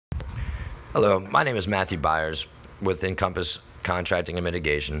Hello, my name is Matthew Beyers with Encompass Contracting and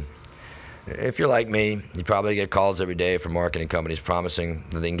Mitigation. If you're like me, you probably get calls every day from marketing companies promising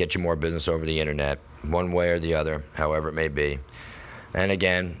that they can get you more business over the internet, one way or the other, however it may be. And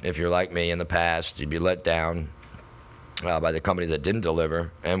again, if you're like me in the past, you'd be let down by the companies that didn't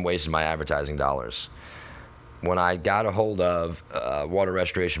deliver and wasted my advertising dollars. When I got a hold of water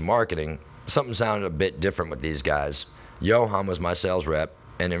restoration marketing, something sounded a bit different with these guys. Johan was my sales rep,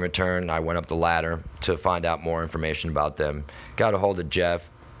 and in return, I went up the ladder to find out more information about them. Got a hold of Jeff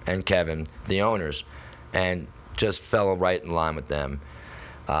and Kevin, the owners, and just fell right in line with them.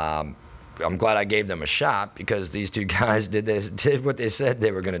 Um, I'm glad I gave them a shot because these two guys did what they said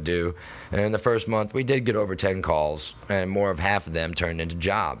they were going to do. And in the first month, we did get over 10 calls, and more of half of them turned into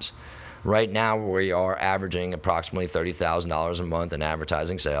jobs. Right now, we are averaging approximately $30,000 a month in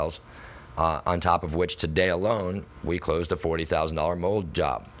advertising sales, on top of which today alone, we closed a $40,000 mold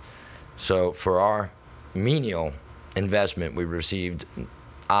job. So for our menial investment, we received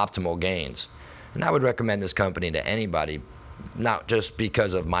optimal gains. And I would recommend this company to anybody, not just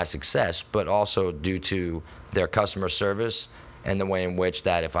because of my success, but also due to their customer service and the way in which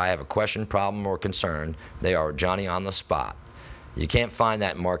that if I have a question, problem, or concern, they are Johnny on the spot. You can't find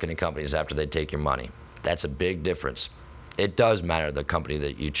that in marketing companies after they take your money. That's a big difference. It does matter the company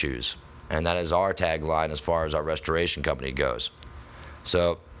that you choose. And that is our tagline as far as our restoration company goes.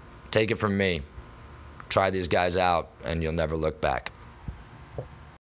 So take it from me. Try these guys out and you'll never look back.